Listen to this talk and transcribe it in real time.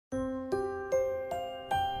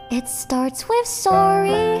It starts with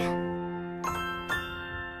sorry.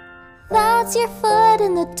 That's your foot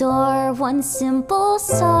in the door, one simple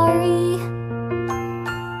sorry,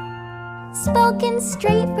 spoken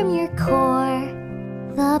straight from your core.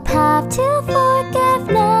 The path to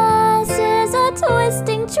forgiveness is a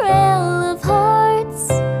twisting trail of hearts,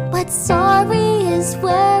 but sorry is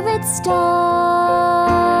where it starts.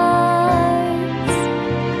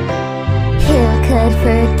 Who could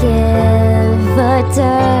forgive a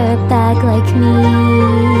dirtbag like me?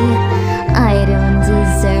 I don't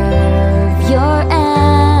deserve your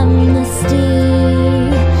amnesty.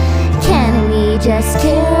 Can we just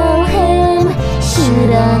kill him, shoot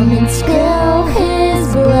him and spill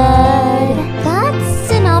his blood?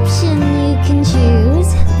 That's an option you can choose,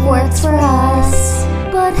 works for us.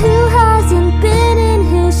 But who hasn't been in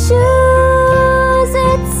his shoes?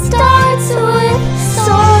 It starts with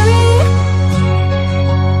sorry.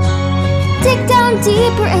 Dig down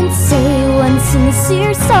deeper and say one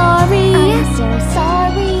sincere sorry. I'm so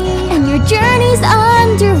sorry. And your journey's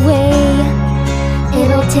underway.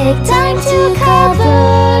 It'll take time to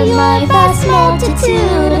cover my vast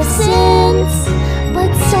multitude of sins,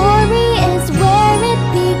 but sorry